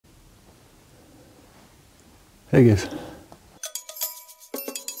Hey guys.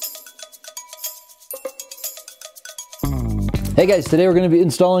 Hey guys, today we're going to be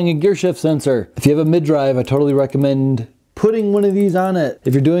installing a gear shift sensor. If you have a mid-drive, I totally recommend putting one of these on it.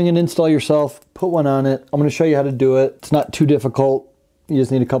 If you're doing an install yourself, put one on it. I'm going to show you how to do it. It's not too difficult. You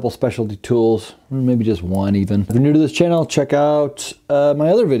just need a couple specialty tools, or maybe just one even. If you're new to this channel, check out my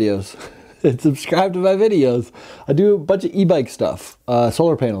other videos. And subscribe to my videos. I do a bunch of e-bike stuff,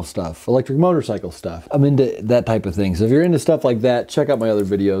 solar panel stuff, electric motorcycle stuff. I'm into that type of thing. So if you're into stuff like that, check out my other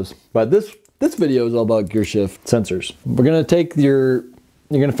videos. But this video is all about gear shift sensors. We're gonna take you're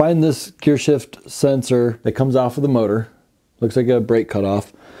gonna find this gear shift sensor that comes off of the motor. Looks like a brake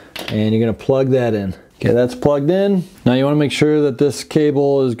cutoff. And you're gonna plug that in. Okay, that's plugged in. Now you wanna make sure that this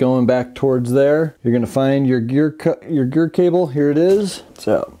cable is going back towards there. You're gonna find your gear cable, here it is.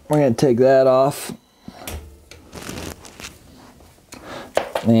 So we're gonna take that off.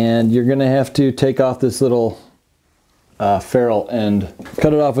 And you're gonna have to take off this little ferrule end.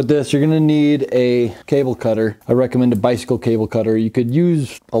 Cut it off with this. You're gonna need a cable cutter. I recommend a bicycle cable cutter. You could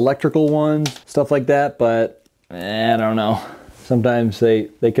use electrical ones, stuff like that, but I don't know. Sometimes they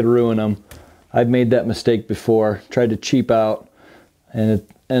could ruin them. I've made that mistake before, tried to cheap out, and it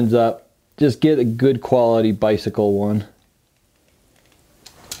ends up, just get a good quality bicycle one.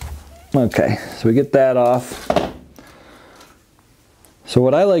 Okay, so we get that off. So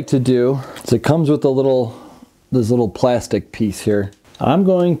what I like to do is it comes with this little plastic piece here. I'm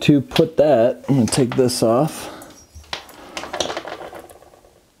going to put that, I'm gonna take this off.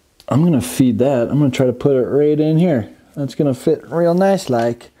 I'm gonna feed that, I'm gonna try to put it right in here. That's gonna fit real nice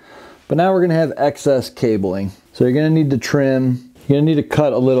like. But now we're gonna have excess cabling. So you're gonna need to trim, you're gonna need to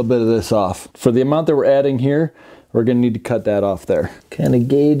cut a little bit of this off. For the amount that we're adding here, we're gonna need to cut that off there. Kind of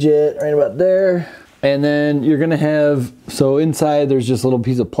gauge it right about there. And then you're gonna have, so inside there's just a little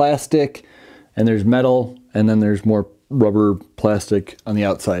piece of plastic and there's metal and then there's more rubber plastic on the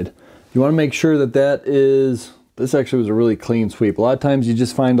outside. You wanna make sure that this actually was a really clean sweep. A lot of times you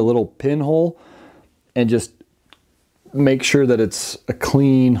just find a little pinhole and just make sure that it's a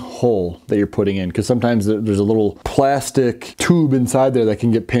clean hole that you're putting in, because sometimes there's a little plastic tube inside there that can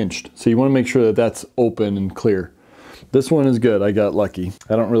get pinched. So you want to make sure that that's open and clear. This one is good. I got lucky.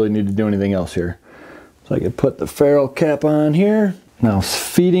 I don't really need to do anything else here. So I can put the ferrule cap on here. Now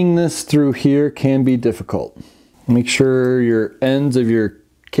feeding this through here can be difficult. Make sure your ends of your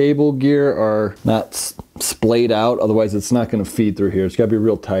cable gear are not splayed out, otherwise it's not going to feed through here. It's got to be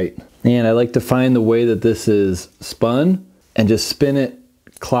real tight. And I like to find the way that this is spun and just spin it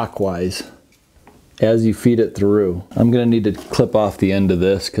clockwise as you feed it through. I'm going to need to clip off the end of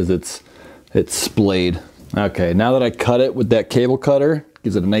this because it's splayed. Okay, now that I cut it with that cable cutter,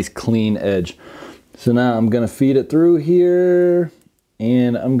 gives it a nice clean edge. So now I'm going to feed it through here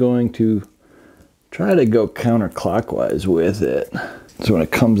and I'm going to try to go counterclockwise with it. So when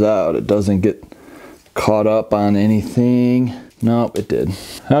it comes out, it doesn't get caught up on anything. Nope, it did.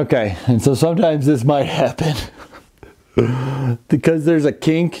 Okay, and so sometimes this might happen. Because there's a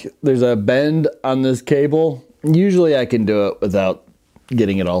kink, there's a bend on this cable. Usually I can do it without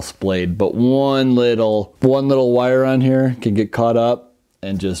getting it all splayed, but one little wire on here can get caught up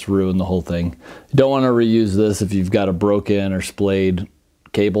and just ruin the whole thing. You don't want to reuse this if you've got a broken or splayed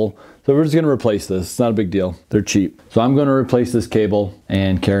cable. So we're just going to replace this. It's not a big deal. They're cheap. So I'm going to replace this cable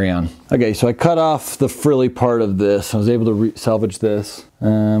and carry on. Okay, so I cut off the frilly part of this. I was able to salvage this.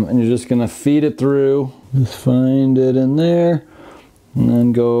 And you're just going to feed it through. Just find it in there. And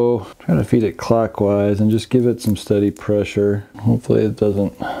then go try to feed it clockwise and just give it some steady pressure. Hopefully it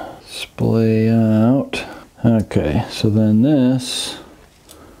doesn't splay out. Okay, so then this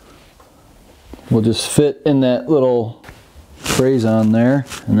will just fit in that little trays on there,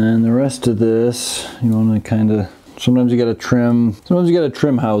 and then the rest of this you want to kind of, sometimes you got to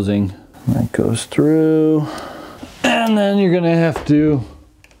trim housing that goes through, and then you're gonna have to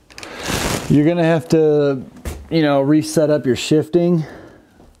you know, reset up your shifting,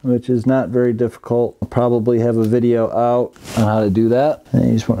 which is not very difficult. I'll probably have a video out on how to do that. And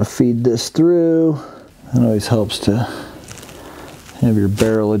you just want to feed this through. It always helps to have your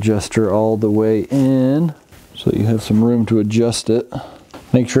barrel adjuster all the way in, so you have some room to adjust it.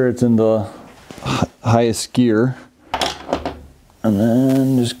 Make sure it's in the highest gear. And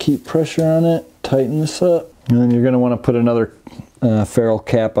then just keep pressure on it, tighten this up. And then you're gonna wanna put another ferrule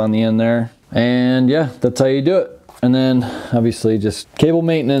cap on the end there. And yeah, that's how you do it. And then obviously just cable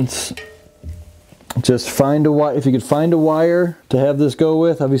maintenance. Just find a wire, if you could find a wire to have this go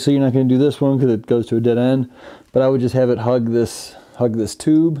with. Obviously you're not gonna do this one because it goes to a dead end, but I would just have it hug this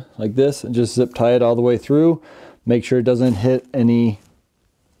tube like this and just zip tie it all the way through. Make sure it doesn't hit any,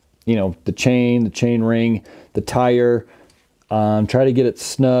 you know, the chain ring. the tire. Try to get it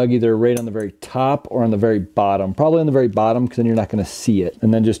snug either right on the very top or on the very bottom. Probably on the very bottom because then you're not going to see it.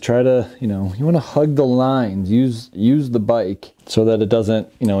 And then just try to, you know, you want to hug the lines. Use the bike so that it doesn't,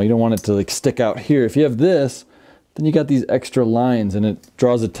 you know, you don't want it to like stick out here. If you have this, then you got these extra lines and it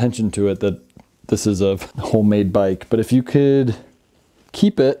draws attention to it that this is a homemade bike. But if you could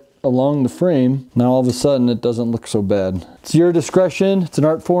keep it along the frame, now all of a sudden it doesn't look so bad. It's your discretion. It's an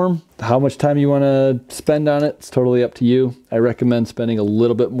art form. How much time you want to spend on it, it's totally up to you. I recommend spending a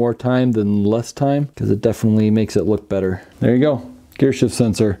little bit more time than less time because it definitely makes it look better. There you go. Gear shift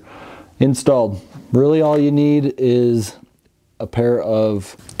sensor installed. Really all you need is a pair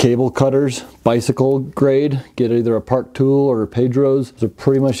of cable cutters, bicycle grade. Get either a Park Tool or a Pedro's. Those are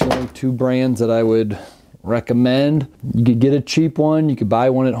pretty much the only two brands that I would recommend. You could get a cheap one. You could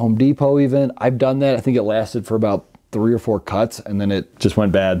buy one at Home Depot even. I've done that. I think it lasted for about 3 or 4 cuts and then it just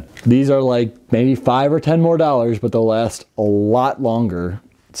went bad. These are like maybe $5 or $10 more, but they'll last a lot longer.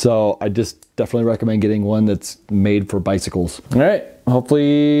 So I just definitely recommend getting one that's made for bicycles. All right,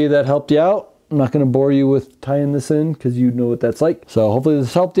 hopefully that helped you out. I'm not going to bore you with tying this in because you know what that's like. So hopefully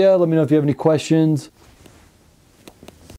this helped you. Let me know if you have any questions.